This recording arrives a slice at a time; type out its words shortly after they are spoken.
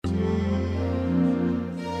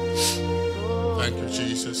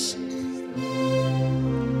Jesus.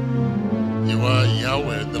 You are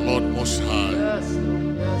Yahweh, the Lord Most High.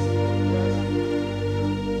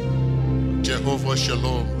 Jehovah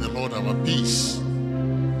Shalom, the Lord our peace,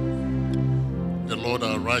 the Lord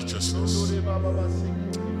our righteousness, the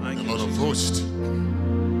Lord of hosts,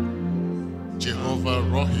 Jehovah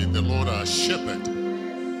Rohi, the Lord our shepherd.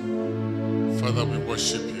 Father, we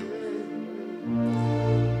worship you.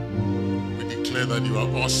 We declare that you are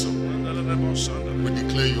awesome. We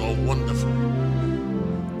declare you are wonderful.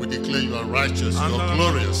 We declare you are righteous, you are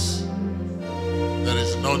glorious. There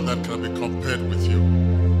is none that can be compared with you.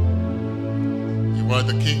 You are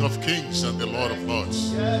the King of kings and the Lord of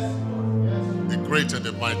lords, the great and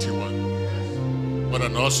the mighty one. What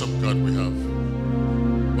an awesome God we have.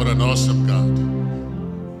 What an awesome God.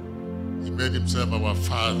 He made himself our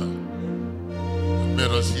Father and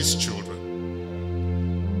made us his children.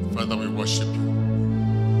 Father, we worship you.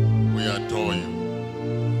 We adore you.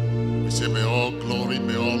 We say, may all glory,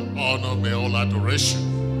 may all honor, may all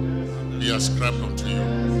adoration be ascribed unto you.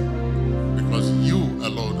 Because you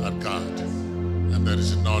alone are God, and there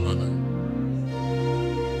is none other.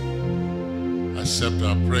 Accept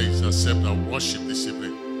our praise, accept our worship this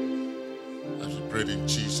evening. As we pray in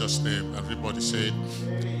Jesus' name, everybody say it.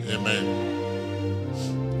 Amen.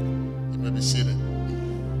 You may be seated.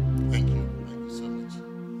 Thank you. Thank you so much.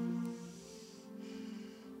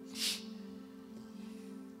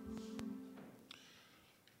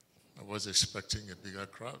 I was expecting a bigger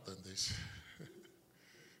crowd than this.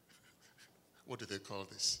 What do they call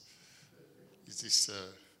this? Is this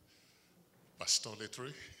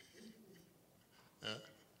pastoratory? Yeah?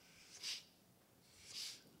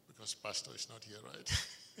 Because pastor is not here, right?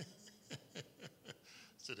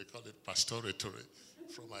 So they call it pastoratory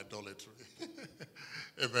from idolatry.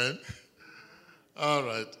 Amen. All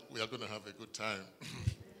right, we are going to have a good time.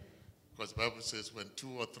 Because the Bible says when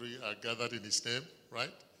 2 or 3 are gathered in his name,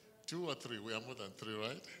 right? 2 or 3, we are more than 3,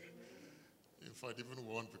 right? In fact, even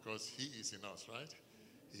 1, because he is in us, right?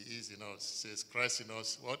 He is in us. It says Christ in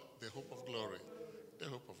us, what? The hope of glory. The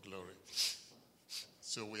hope of glory.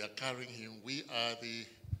 So we are carrying him. We are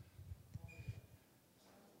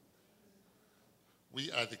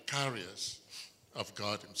the carriers of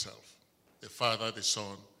God himself, the Father, the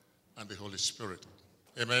Son, and the Holy Spirit.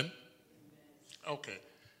 Amen? Okay.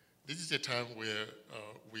 This is a time where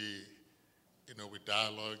we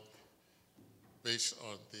dialogue based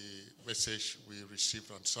on the message we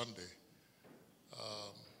received on Sunday.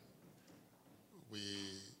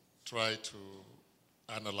 We try to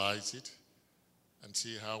analyze it and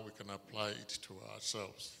see how we can apply it to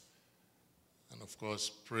ourselves. And of course,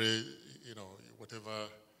 pray, whatever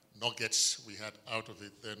nuggets we had out of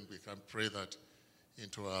it, then we can pray that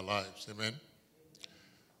into our lives. Amen?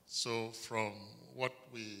 So from what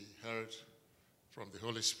we heard from the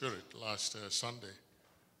Holy Spirit last Sunday,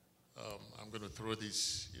 I'm going to throw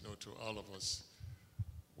this, to all of us.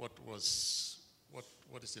 What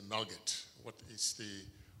is the nugget? What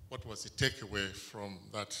was the takeaway from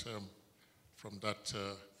that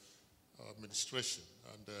administration?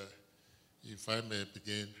 And if I may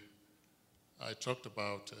begin, I talked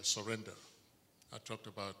about surrender. I talked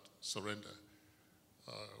about surrender,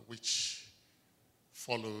 which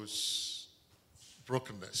follows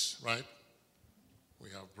brokenness, right? We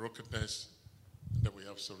have brokenness, and then we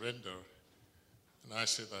have surrender. And I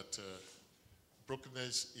say that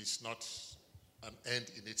brokenness is not an end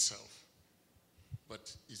in itself,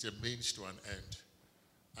 but is a means to an end.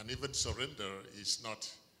 And even surrender is not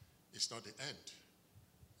the end.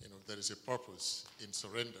 There is a purpose in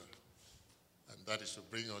surrender, and that is to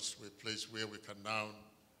bring us to a place where we can now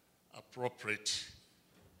appropriate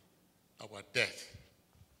our death.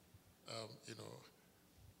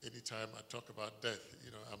 Anytime I talk about death,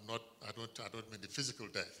 I don't mean the physical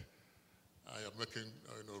death. I am making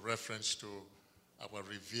reference to our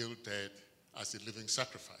revealed death as a living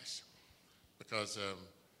sacrifice, because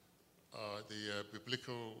the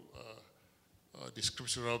biblical, the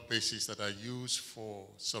scriptural basis that I use for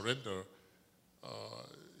surrender,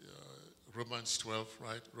 Romans 12,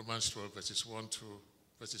 right? Romans 12, verses 1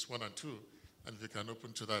 and 2. And if you can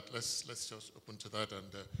open to that, let's just open to that,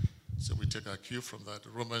 and so we take our cue from that.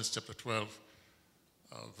 Romans chapter 12,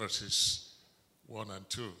 verses 1 and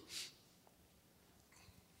 2.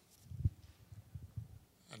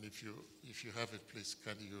 And if you have it, please,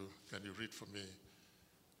 can you read for me?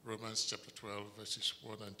 Romans chapter 12, verses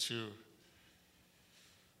 1 and 2.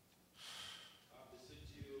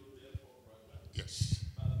 Yes.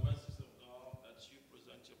 By the mercies of God, that you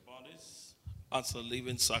present your bodies as a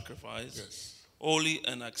living sacrifice, Yes. holy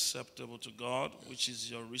and acceptable to God, which is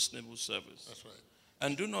your reasonable service. That's right.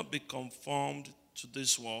 And do not be conformed to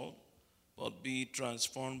this world, but be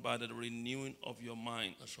transformed by the renewing of your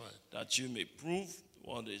mind. That's right. That you may prove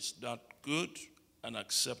what is that good and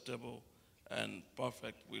acceptable and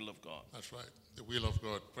perfect will of God. That's right. The will of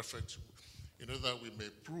God, perfect. In order that we may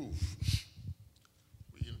prove,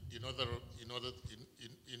 in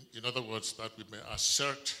other words, that we may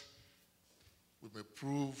assert, we may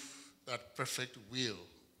prove that perfect will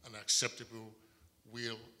and acceptable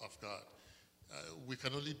will of God. We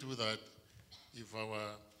can only do that if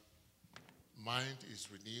our mind is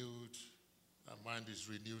renewed, our mind is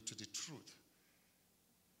renewed to the truth.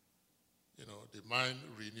 You know, the mind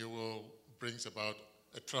renewal brings about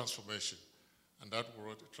a transformation. And that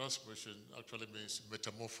word, transformation, actually means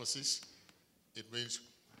metamorphosis. It means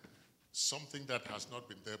something that has not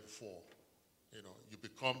been there before. You know, you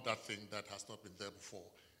become that thing that has not been there before.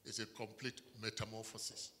 It's a complete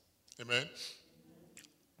metamorphosis. Amen?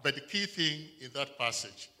 But the key thing in that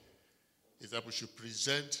passage is that we should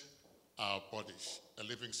present our bodies a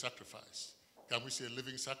living sacrifice. Can we say a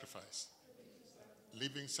living sacrifice?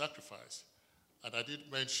 Living sacrifice. And I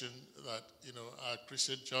did mention that, you know, our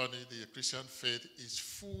Christian journey, the Christian faith is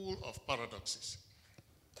full of paradoxes.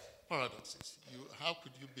 Paradoxes. How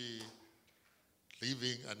could you be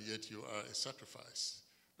living and yet you are a sacrifice?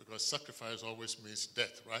 Because sacrifice always means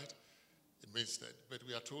death, right? It means death. But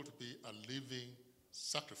we are told to be a living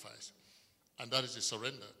sacrifice. And that is a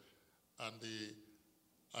surrender. And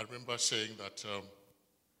I remember saying that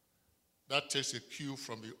that takes a cue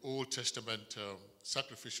from the Old Testament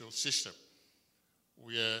sacrificial system,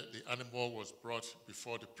 where the animal was brought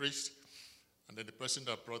before the priest, and then the person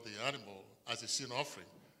that brought the animal as a sin offering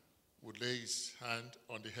would lay his hand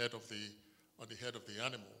on the head of the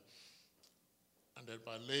animal. And then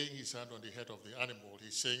by laying his hand on the head of the animal,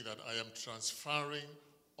 he's saying that I am transferring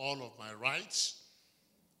all of my rights,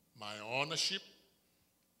 my ownership,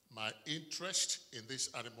 my interest in this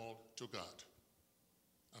animal to God.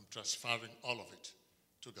 I'm transferring all of it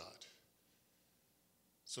to God.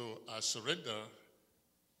 So our surrender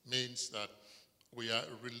means that we are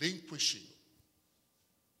relinquishing,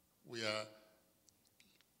 we are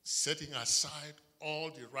setting aside all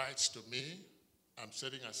the rights to me. I'm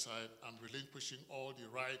relinquishing all the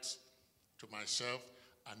rights to myself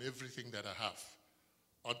and everything that I have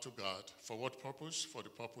unto God. For what purpose? For the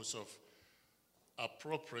purpose of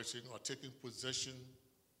appropriating or taking possession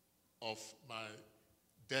of my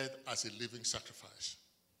death as a living sacrifice.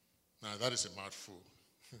 Now that is a mouthful.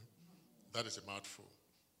 That is a mouthful.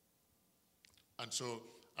 And so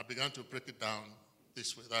I began to break it down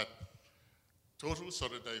this way, that total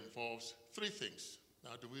surrender involves three things.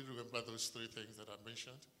 Now, do we remember those three things that I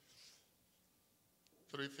mentioned?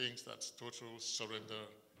 Three things that total surrender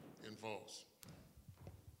involves.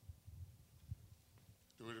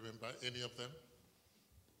 Do we remember any of them?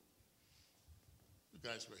 You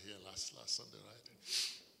guys were here last Sunday, right?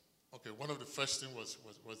 Okay, one of the first things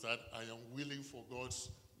was that I am willing for God's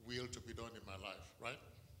will to be done in my life, right?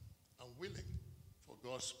 I'm willing for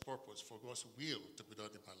God's purpose, for God's will to be done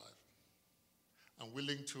in my life. I'm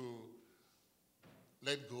willing to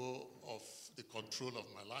let go of the control of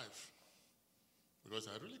my life, because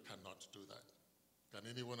I really cannot do that. Can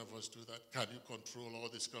any one of us do that? Can you control all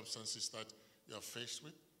the circumstances that you are faced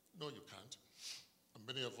with? No, you can't. And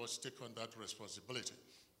many of us take on that responsibility.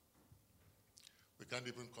 We can't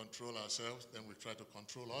even control ourselves, then we try to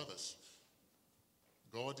control others.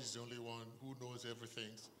 God is the only one who knows everything,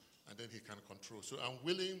 and then he can control. So I'm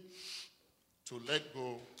willing to let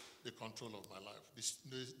go the control of my life.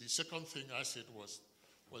 The second thing I said was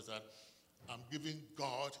that I'm giving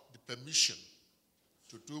God the permission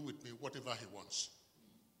to do with me whatever he wants.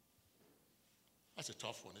 That's a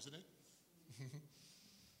tough one, isn't it?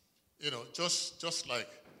 You know, just like,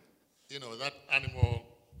 you know, that animal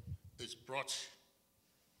is brought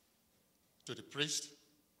to the priest,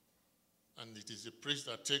 and it is the priest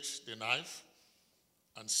that takes the knife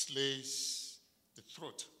and slays the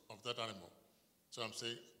throat of that animal. So I'm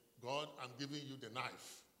saying, God, I'm giving you the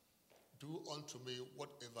knife. Do unto me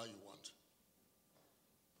whatever you want.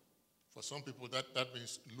 For some people, that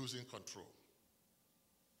means losing control.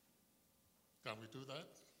 Can we do that?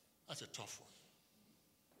 That's a tough one.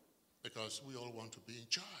 Because we all want to be in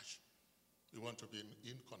charge. We want to be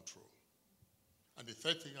in control. And the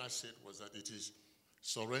third thing I said was that it is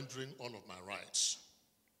surrendering all of my rights.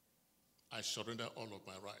 I surrender all of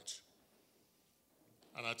my rights.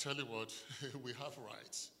 And I tell you what, we have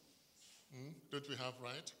rights. Don't we have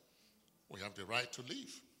rights? We have the right to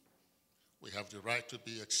live. We have the right to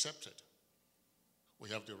be accepted. We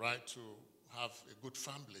have the right to have a good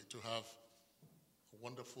family, to have a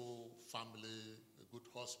wonderful family, a good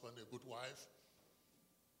husband, a good wife.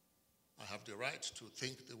 I have the right to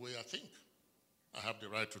think the way I think. I have the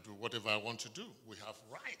right to do whatever I want to do. We have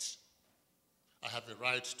rights. I have a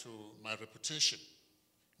right to my reputation.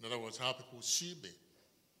 In other words, how people see me.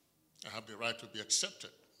 I have the right to be accepted,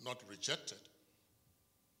 not rejected.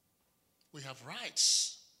 We have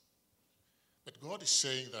rights. But God is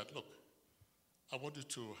saying that, look, I want you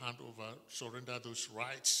to surrender those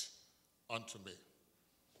rights unto me.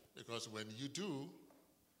 Because when you do,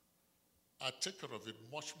 I take care of it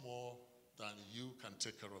much more than you can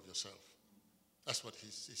take care of yourself. That's what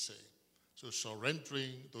he's saying. So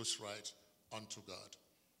surrendering those rights unto God.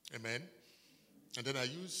 Amen. And then I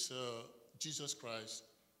use Jesus Christ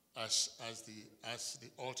as the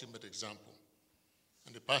ultimate example.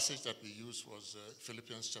 And the passage that we used was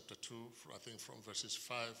Philippians chapter 2, I think from verses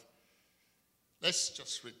 5. Let's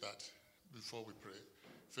just read that before we pray.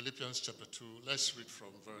 Philippians chapter 2, let's read from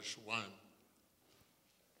verse 1,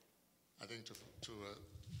 I think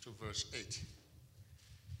to verse 8.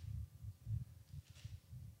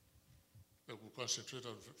 But we'll concentrate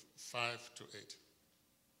on 5 to 8.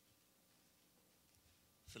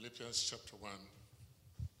 Philippians chapter 1.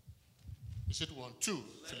 Is it 1? 2.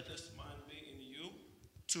 Let this mind be in you.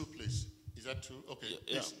 2, please. Is that 2? Okay,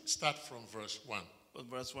 yeah. Please start from verse 1.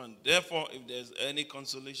 Verse 1. Therefore, if there's any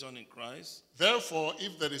consolation in Christ. Therefore,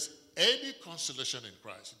 if there is any consolation in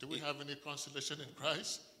Christ. Do we have any consolation in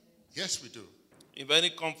Christ? Yes, we do. If any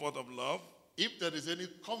comfort of love. If there is any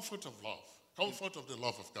comfort of love, comfort of the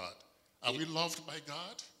love of God. Are we loved by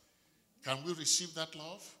God? Can we receive that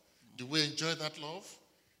love? Do we enjoy that love?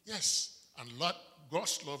 Yes. And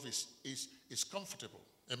God's love is comfortable.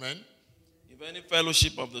 Amen? If any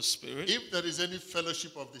fellowship of the Spirit. If there is any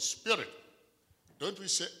fellowship of the Spirit. Don't we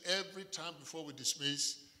say every time before we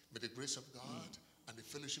dismiss, may the grace of God and the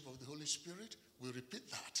fellowship of the Holy Spirit? We repeat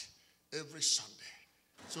that every Sunday.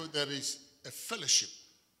 So there is a fellowship,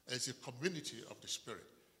 as a community of the Spirit.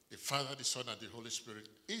 The Father, the Son, and the Holy Spirit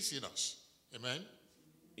is in us. Amen?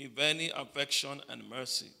 If any affection and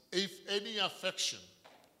mercy. If any affection.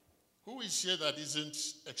 Who is here that isn't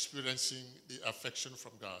experiencing the affection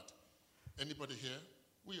from God? Anybody here?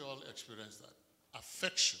 We all experience that.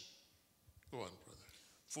 Affection. Go on, brother.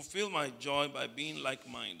 Fulfill my joy by being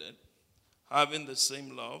like-minded, having the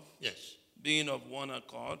same love. Yes. Being of one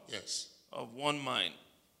accord. Yes. Of one mind.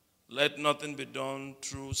 Let nothing be done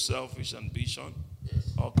through selfish ambition.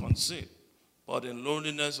 Yes. Or conceit, but in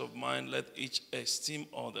lowliness of mind let each esteem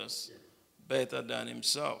others better than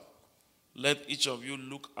himself. Let each of you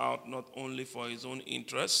look out not only for his own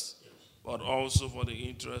interest, but also for the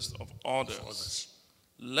interest of others.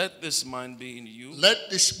 Let this mind be in you.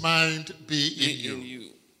 Let this mind be in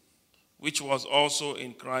you. Which was also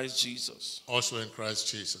in Christ Jesus. Also in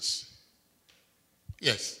Christ Jesus.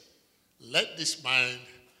 Yes. Let this mind,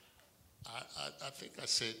 I think I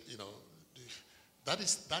said, that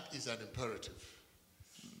is an imperative.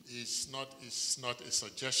 It's not a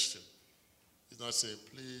suggestion. It's not saying,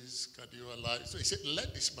 please, can you allow? So he said,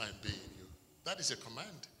 let this mind be in you. That is a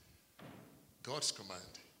command. God's command.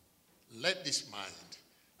 Let this mind.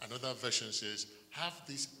 Another version says, have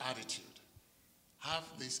this attitude. Have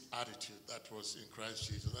this attitude that was in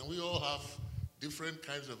Christ Jesus. And we all have different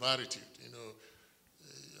kinds of attitude.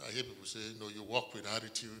 I hear people say, you walk with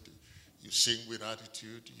attitude. You sing with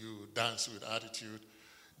attitude. You dance with attitude.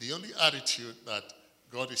 The only attitude that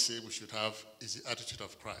God is saying we should have is the attitude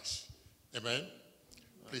of Christ. Amen?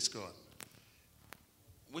 Please go on.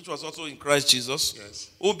 Which was also in Christ Jesus.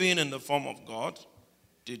 Yes. Who being in the form of God,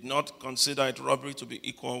 did not consider it robbery to be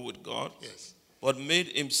equal with God. Yes. But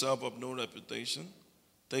made himself of no reputation,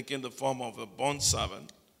 taking the form of a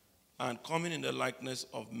bondservant, and coming in the likeness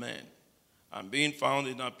of men. And being found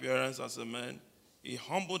in appearance as a man, he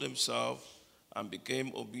humbled himself and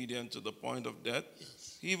became obedient to the point of death,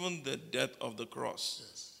 yes, even the death of the cross.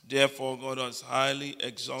 Yes. Therefore God has highly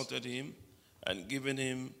exalted him and given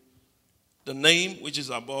him the name which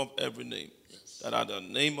is above every name, yes, that at the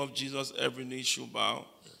name of Jesus every knee should bow,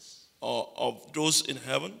 yes, or of those in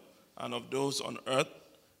heaven and of those on earth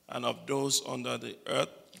and of those under the earth,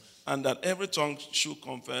 and that every tongue should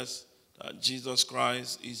confess that Jesus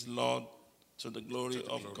Christ is Lord, to the glory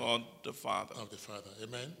of God the Father. Of the Father.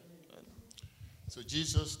 Amen. So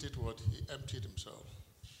Jesus did what? He emptied himself.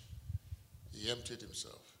 He emptied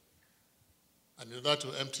himself. And in order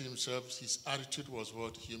to empty himself, his attitude was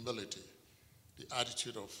what? Humility. The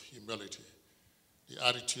attitude of humility. The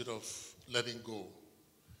attitude of letting go.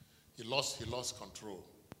 He lost control.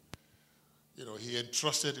 He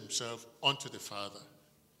entrusted himself unto the Father.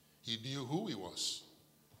 He knew who he was.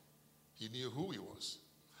 He knew who he was.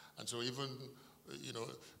 And so even,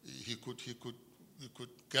 he could he could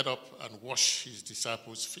get up and wash his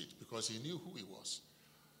disciples' feet because he knew who he was.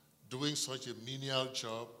 Doing such a menial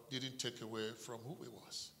job didn't take away from who he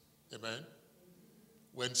was. Amen?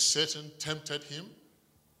 When Satan tempted him,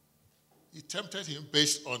 he tempted him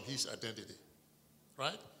based on his identity.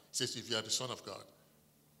 Right? He says, if you are the Son of God,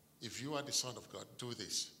 if you are the Son of God, do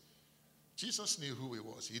this. Jesus knew who he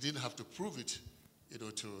was. He didn't have to prove it, to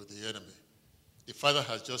the enemy. The Father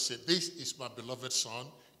has just said, this is my beloved Son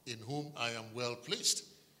in whom I am well pleased.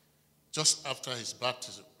 Just after his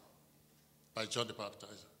baptism by John the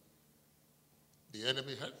Baptizer. The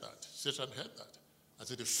enemy heard that. Satan heard that. And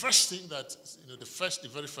so the first thing that, the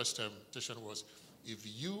very first temptation was, if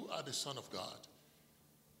you are the Son of God,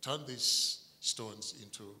 turn these stones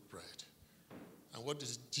into bread. And what did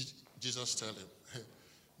Jesus tell him?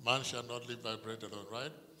 Man shall not live by bread alone,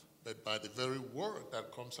 right? But by the very word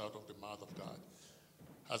that comes out of the mouth of God.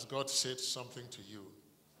 Has God said something to you?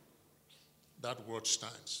 That word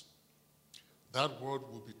stands. That word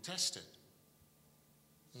will be tested.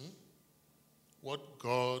 What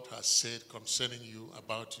God has said concerning you,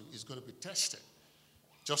 about you, is going to be tested.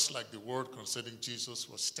 Just like the word concerning Jesus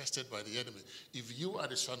was tested by the enemy. If you are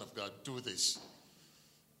the Son of God, do this.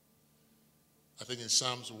 I think in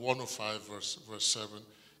Psalms 105, verse 7,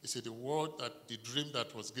 it said the dream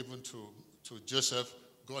that was given to Joseph,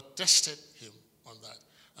 God tested him on that.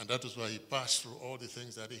 And that is why he passed through all the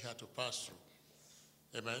things that he had to pass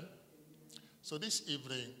through. Amen? So this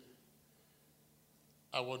evening,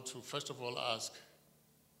 I want to first of all ask,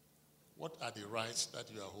 what are the rights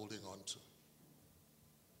that you are holding on to?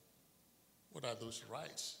 What are those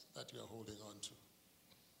rights that you are holding on to?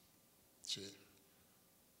 See,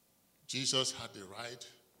 Jesus had the right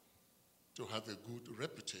to have a good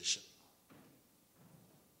reputation.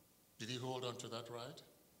 Did he hold on to that right?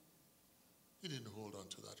 He didn't hold on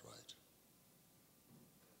to that right.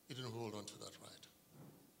 He didn't hold on to that right.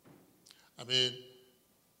 I mean,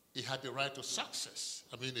 he had the right to success.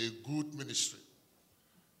 I mean, a good ministry.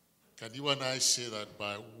 Can you and I say that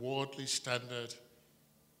by worldly standard,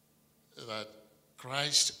 that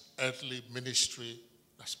Christ's earthly ministry,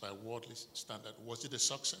 that's by worldly standard, was it a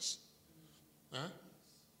success? Huh?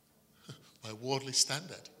 By worldly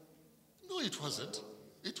standard. No, it wasn't.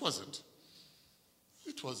 It wasn't.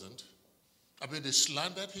 It wasn't. I mean, they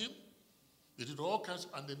slandered him. They did all kinds,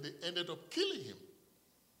 and then they ended up killing him.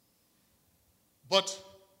 But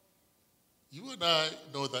you and I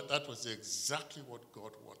know that that was exactly what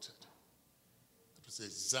God wanted. That was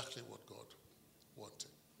exactly what God wanted.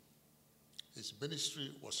 His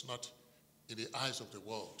ministry was not in the eyes of the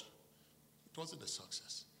world. It wasn't a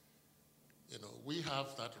success. We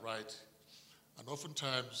have that right. And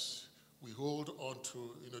oftentimes we hold on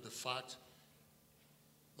to, the fact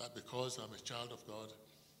that because I'm a child of God,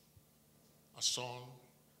 a son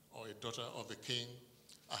or a daughter of a king,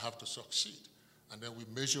 I have to succeed. And then we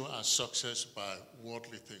measure our success by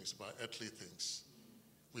worldly things, by earthly things.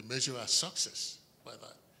 We measure our success by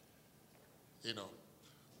that.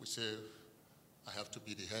 We say, I have to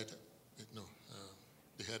be the head.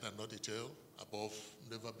 The head and not the tail, above,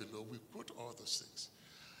 never below. We put all those things.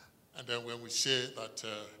 And then when we say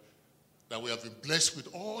that we have been blessed with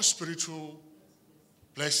all spiritual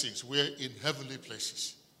blessings, we're in heavenly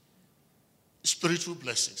places. Spiritual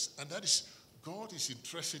blessings. And that is, God is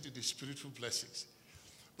interested in the spiritual blessings.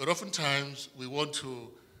 But oftentimes, we want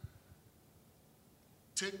to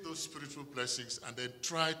take those spiritual blessings and then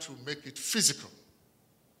try to make it physical.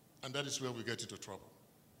 And that is where we get into trouble.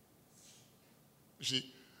 You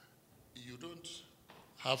see, you don't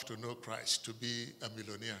have to know Christ to be a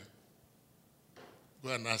millionaire. Go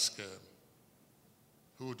and ask,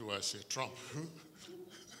 who do I say? Trump.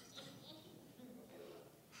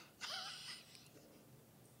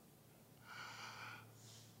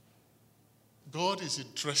 God is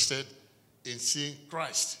interested in seeing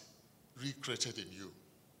Christ recreated in you.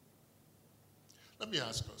 Let me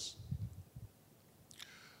ask us,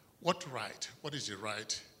 what is the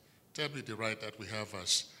right? Tell me the right that we have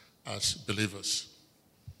as believers.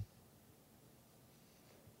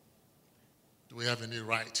 Do we have any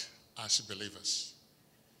right as believers?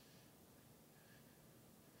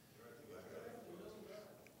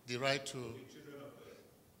 The right to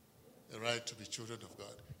be children of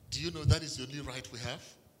God. Do you know that is the only right we have?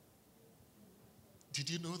 Did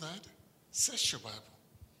you know that? Search your Bible.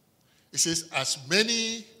 It says, as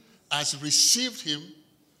many as received him,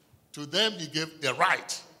 to them he gave the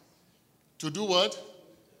right. To do what?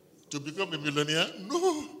 To become a millionaire?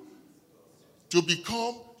 No. To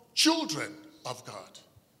become children of God.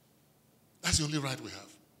 That's the only right we have.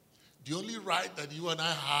 The only right that you and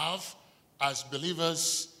I have as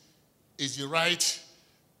believers is the right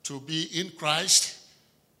to be in Christ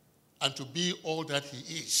and to be all that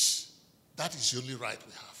he is. That is the only right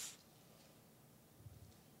we have.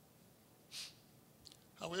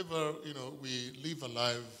 However, we live a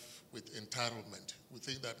life with entitlement. We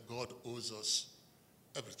think that God owes us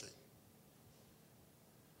everything.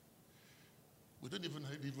 We don't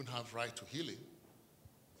even have right to healing.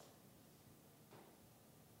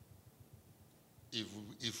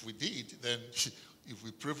 If we did, then if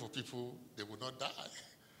we pray for people, they will not die.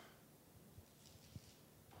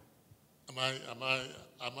 Am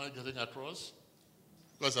I getting across?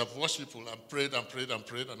 Because I've watched people and prayed and prayed and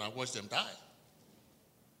prayed, and I watched them die.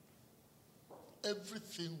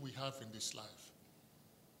 Everything we have in this life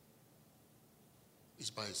is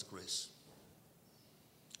by his grace.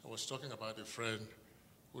 I was talking about a friend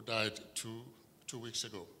who died two weeks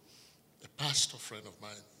ago, a pastor friend of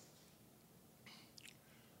mine.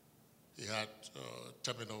 He had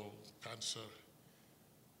terminal cancer,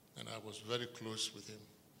 and I was very close with him.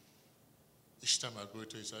 Each time I go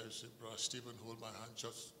to his house, I say, Brother Stephen, hold my hand,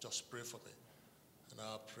 just pray for me. And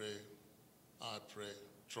I pray,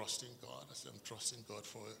 trusting God. I said, I'm trusting God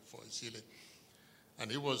for his healing.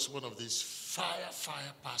 And he was one of these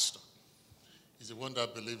fire pastor. He's the one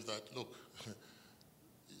that believes that, look,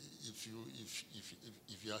 if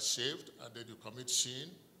you are saved and then you commit sin,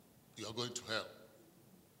 you are going to hell.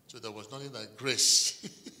 So there was nothing like grace.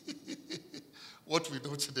 What we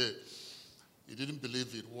know today, he didn't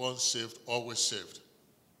believe in once saved, always saved.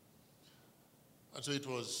 And so it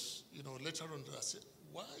was, later on I said,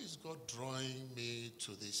 why is God drawing me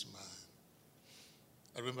to this man?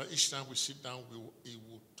 I remember each time we sit down, he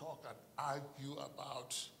will talk and argue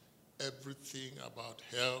about everything, about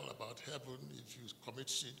hell, about heaven. If you commit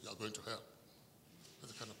sin, you are going to hell.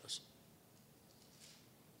 That's the kind of person.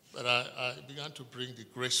 But I began to bring the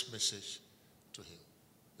grace message to him,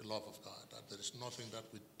 the love of God, that there is nothing that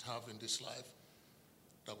we have in this life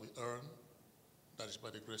that we earn, that is by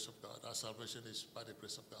the grace of God. Our salvation is by the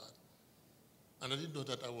grace of God. And I didn't know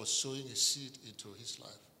that I was sowing a seed into his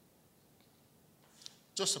life.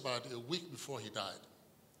 Just about a week before he died,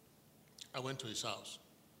 I went to his house.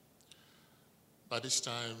 By this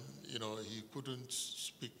time, he couldn't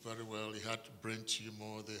speak very well. He had brain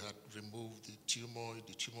tumor. They had removed the tumor.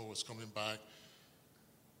 The tumor was coming back.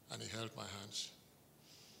 And he held my hands.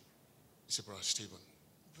 He said, Brother Stephen,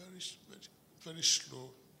 very, very, very slow,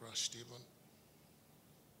 Brother Stephen,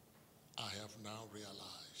 I have now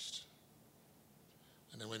realized.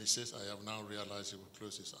 And then when he says, I have now realized, he will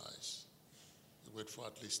close his eyes. He wait for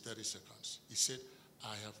at least 30 seconds. He said,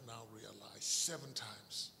 I have now realized 7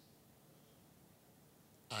 times.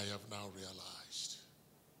 I have now realized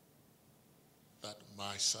that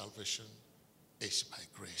my salvation is by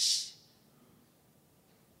grace.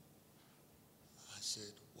 I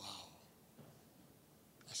said, wow.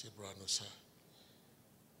 I said, Brother, no, sir,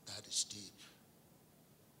 that is deep.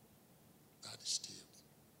 That is deep.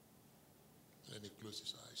 And then he closed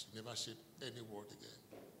his eyes. He never said any word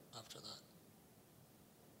again after that.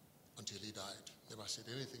 Until he died. Never said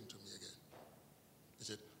anything to me again. He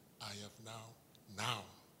said, I have now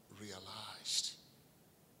realized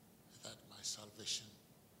that my salvation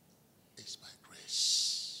is by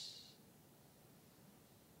grace.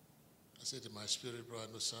 I said in my spirit, Brother,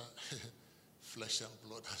 no, sir, flesh and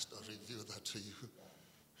blood has not revealed that to you,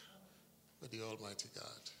 but the Almighty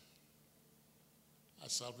God. Our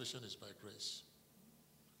salvation is by grace.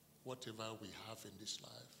 Whatever we have in this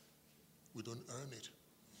life, we don't earn it.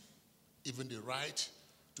 Even the right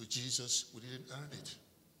to Jesus, we didn't earn it.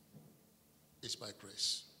 It's by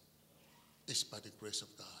grace. It's by the grace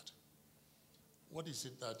of God. What is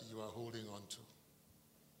it that you are holding on to?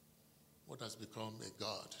 What has become a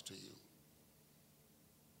God to you?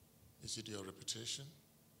 Is it your reputation?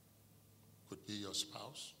 Could be your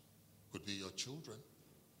spouse. Could be your children.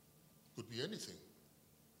 Could be anything.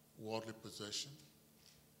 Worldly possession.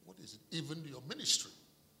 What is it? Even your ministry.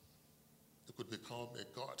 It could become a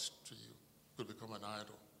God to you. It could become an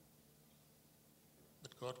idol.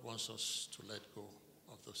 But God wants us to let go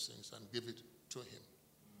of those things and give it to him.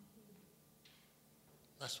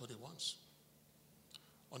 That's what he wants.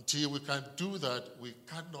 Until we can do that, we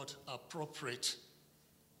cannot appropriate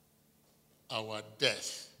our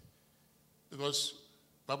death. Because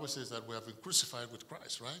the Bible says that we have been crucified with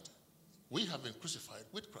Christ, right? We have been crucified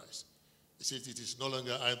with Christ. It says, it is no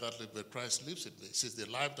longer I that live, but Christ lives in me. It says, the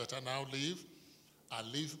life that I now live, I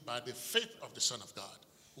live by the faith of the Son of God,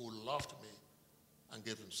 who loved me and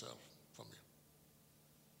gave himself for me.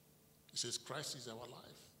 It says, Christ is our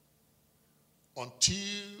life.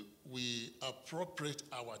 Until we appropriate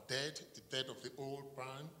our death, the death of the old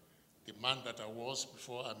man, the man that I was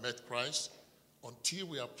before I met Christ, until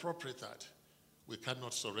we appropriate that, we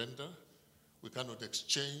cannot surrender, we cannot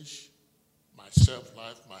exchange my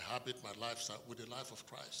self-life, my habit, my lifestyle with the life of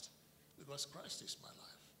Christ. Because Christ is my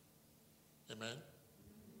life. Amen?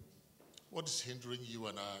 What is hindering you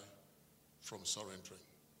and I from surrendering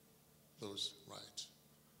those rights?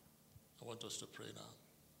 I want us to pray now.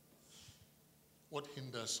 What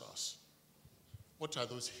hinders us? What are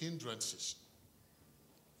those hindrances?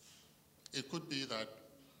 It could be that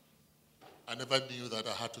I never knew that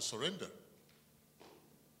I had to surrender.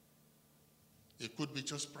 It could be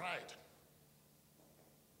just pride.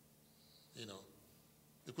 You know,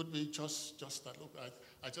 it could be just that, look,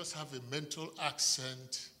 I just have a mental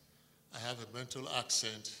accent. I have a mental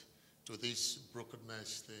accent to this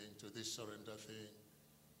brokenness thing, to this surrender thing.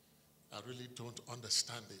 I really don't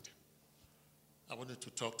understand it. I wanted to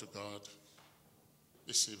talk to God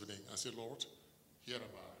this evening and say, Lord, here am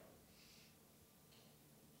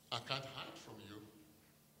I. I can't hide from you.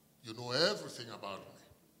 You know everything about me.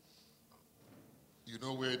 You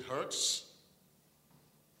know where it hurts.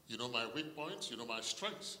 You know my weak points. You know my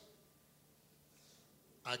strengths.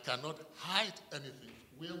 I cannot hide anything.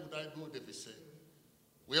 Where would I go, David said?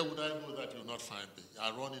 Where would I go that you will not find me?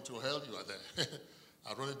 I run into hell, you are there.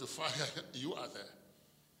 I run into fire, you are there.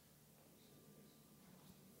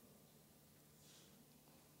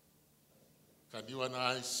 Can you and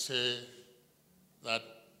I say that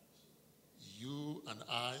you and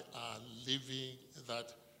I are living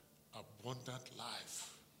that abundant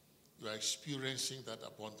life? You are experiencing that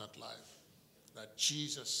abundant life that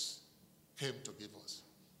Jesus came to give us.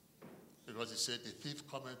 Because he said, the thief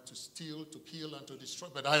cometh to steal, to kill, and to destroy.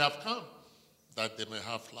 But I have come that they may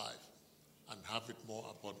have life and have it more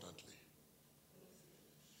abundantly.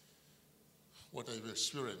 What are you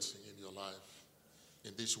experiencing in your life,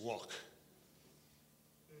 in this walk?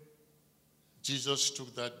 Jesus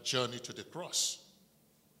took that journey to the cross.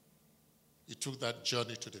 He took that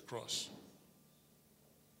journey to the cross.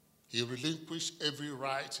 He relinquished every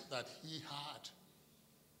right that he had.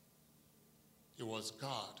 He was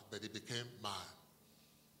God, but he became man.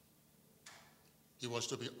 He was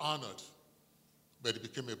to be honored, but he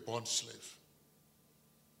became a bond slave.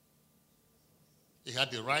 He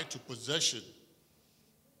had the right to possession,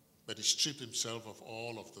 but he stripped himself of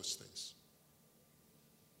all of those things.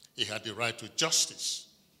 He had the right to justice.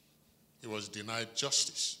 He was denied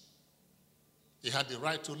justice. He had the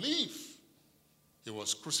right to live. He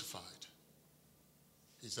was crucified.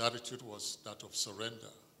 His attitude was that of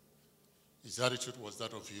surrender. His attitude was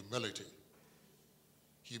that of humility.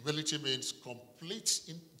 Humility means complete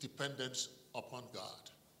independence upon God.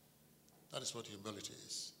 That is what humility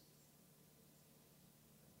is.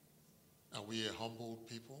 Are we a humble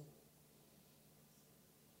people?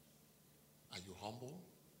 Are you humble?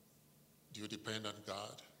 Do you depend on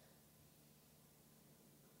God?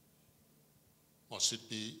 Must it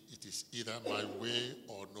be, it is either my way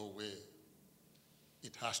or no way?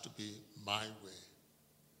 It has to be my way.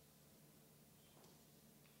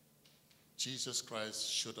 Jesus Christ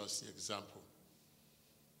showed us the example.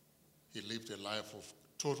 He lived a life of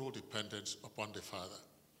total dependence upon the Father.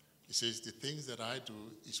 He says, the things that I do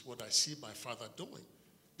is what I see my Father doing.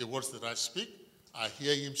 The words that I speak, I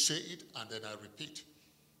hear him say it, and then I repeat.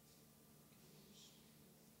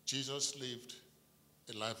 Jesus lived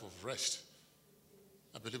a life of rest.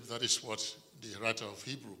 I believe that is what the writer of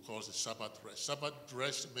Hebrew calls the Sabbath rest. Sabbath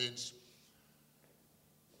rest means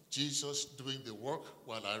Jesus doing the work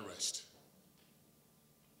while I rest.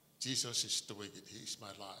 Jesus is doing it. He is my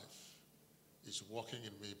life. He's working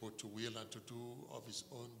in me both to will and to do of his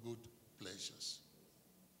own good pleasures.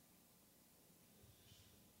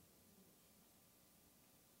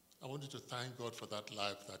 I want you to thank God for that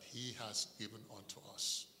life that he has given unto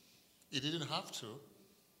us. He didn't have to,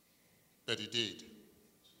 but he did.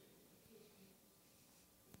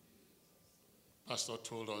 Pastor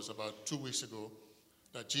told us about 2 weeks ago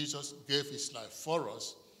that Jesus gave his life for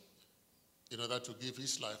us in order to give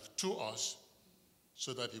his life to us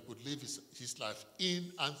so that he could live his life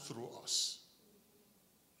in and through us.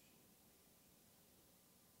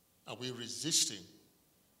 Are we resisting?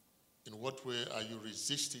 In what way are you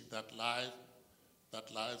resisting that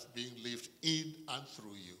life being lived in and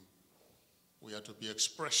through you? We are to be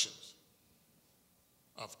expressions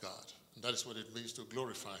of God. And that is what it means to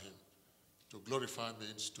glorify him. To glorify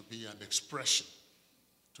means to be an expression,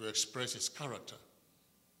 to express his character.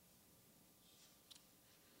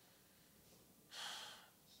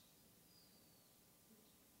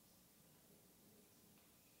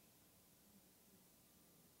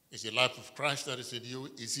 Is the life of Christ that is in you,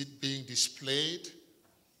 is it being displayed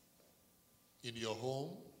in your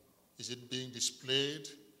home? Is it being displayed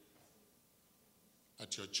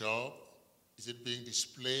At your job? Is it being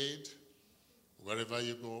displayed wherever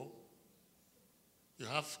you go? You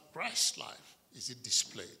have Christ's life. Is it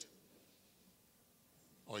displayed?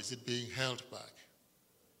 Or is it being held back?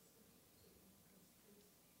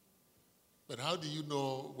 But how do you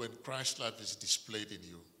know when Christ's life is displayed in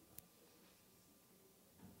you?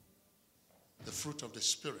 The fruit of the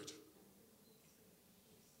Spirit.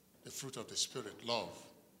 The fruit of the Spirit, love.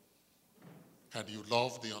 Can you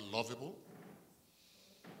love the unlovable?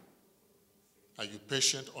 Are you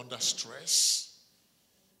patient under stress?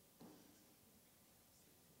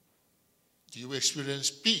 Do you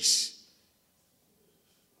experience peace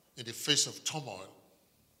in the face of turmoil?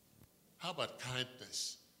 How about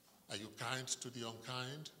kindness? Are you kind to the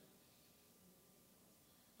unkind?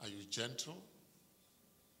 Are you gentle?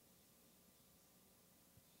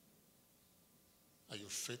 Are you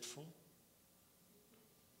faithful?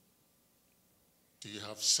 Do you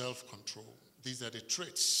have self-control? These are the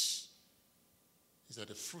traits. These are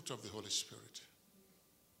the fruit of the Holy Spirit.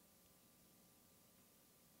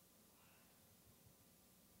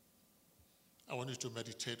 I want you to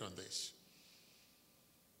meditate on this.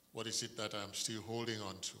 What is it that I'm still holding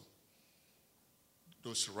on to?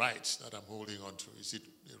 Those rights that I'm holding on to. Is it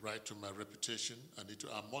the right to my reputation?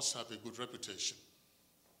 I must have a good reputation.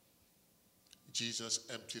 Jesus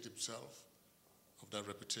emptied himself of that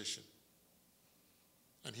reputation.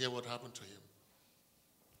 And hear what happened to him.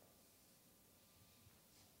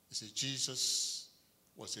 You see, Jesus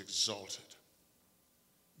was exalted,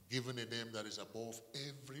 given a name that is above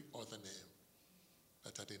every other name.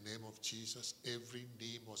 That at the name of Jesus, every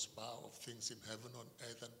knee must bow of things in heaven, on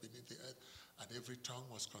earth, and beneath the earth, and every tongue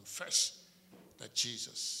must confess that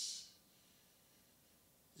Jesus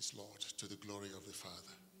is Lord, to the glory of the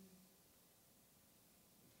Father.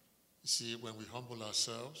 You see, when we humble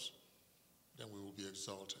ourselves, then we will be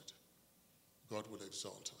exalted. God will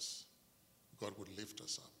exalt us. God will lift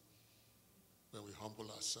us up. When we humble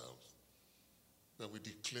ourselves, when we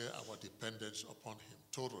declare our dependence upon him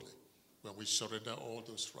totally, when we surrender all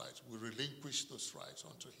those rights, we relinquish those rights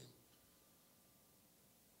unto him.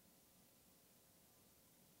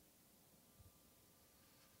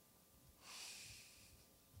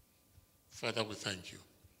 Father, we thank you.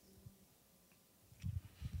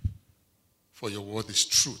 For your word is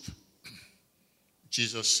truth.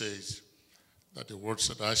 Jesus says that the words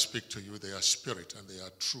that I speak to you, they are spirit and they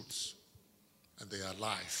are truths and they are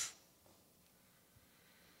life.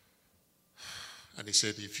 And he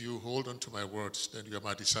said, if you hold on to my words, then you are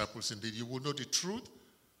my disciples indeed. You will know the truth,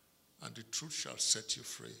 and the truth shall set you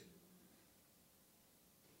free.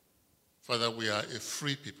 Father, we are a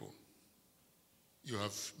free people. You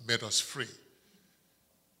have made us free.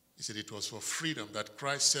 He said it was for freedom that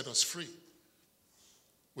Christ set us free.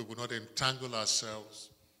 We will not entangle ourselves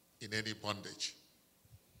in any bondage.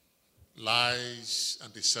 Lies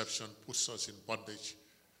and deception puts us in bondage.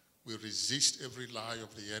 We resist every lie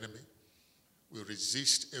of the enemy. We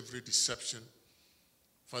resist every deception.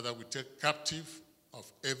 Father, we take captive of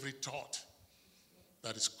every thought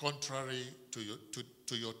that is contrary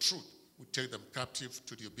to your truth. We take them captive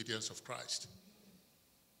to the obedience of Christ.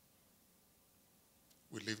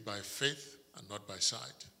 We live by faith and not by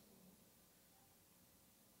sight.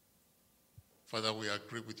 Father, we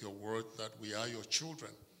agree with your word that we are your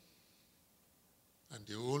children. And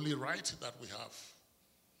the only right that we have,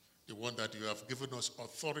 the one that you have given us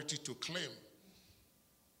authority to claim,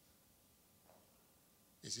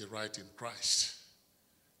 is a right in Christ,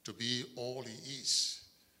 to be all he is,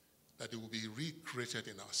 that he will be recreated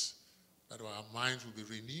in us, that our minds will be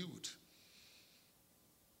renewed,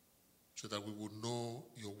 so that we will know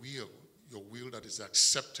your will that is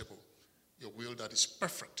acceptable, your will that is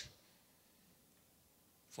perfect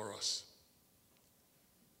for us.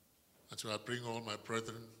 And so I bring all my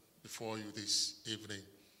brethren before you this evening,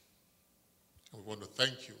 and we want to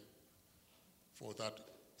thank you for that,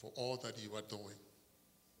 for all that you are doing.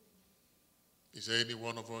 Is there any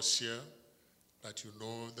one of us here that you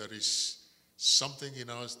know there is something in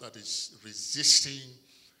us that is resisting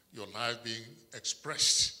your life being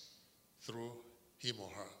expressed through him or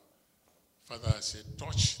her? Father, I say,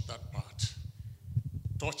 touch that part.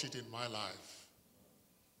 Touch it in my life.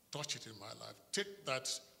 Touch it in my life. Take that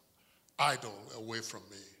idol away from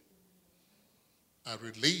me. I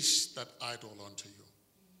release that idol unto you.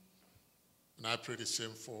 And I pray the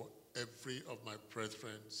same for every of my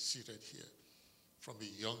brethren seated here, from the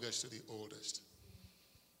youngest to the oldest,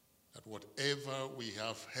 that whatever we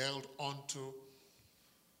have held onto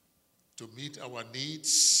to meet our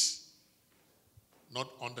needs, not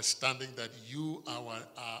understanding that you are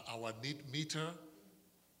our need meter,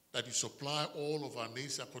 that you supply all of our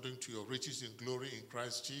needs according to your riches in glory in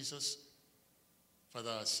Christ Jesus.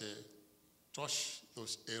 Father, I say, touch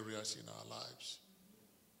those areas in our lives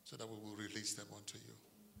so that we will release them unto you.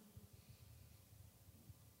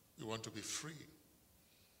 We want to be free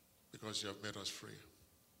because you have made us free.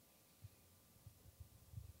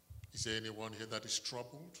 Is there anyone here that is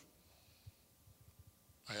troubled?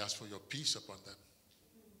 I ask for your peace upon them.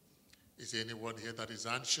 Is there anyone here that is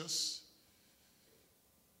anxious?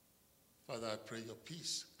 Father, I pray your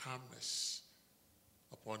peace, calmness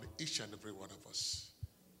upon each and every one of us.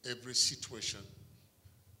 Every situation,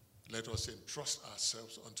 let us entrust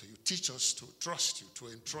ourselves unto you. Teach us to trust you, to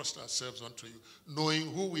entrust ourselves unto you, knowing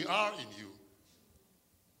who we are in you.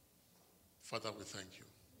 Father, we thank you.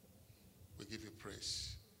 We give you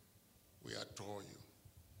praise. We adore you.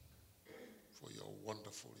 For you're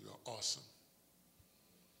wonderful, you're awesome.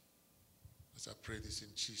 As I pray this in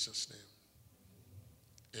Jesus'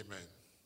 name, amen.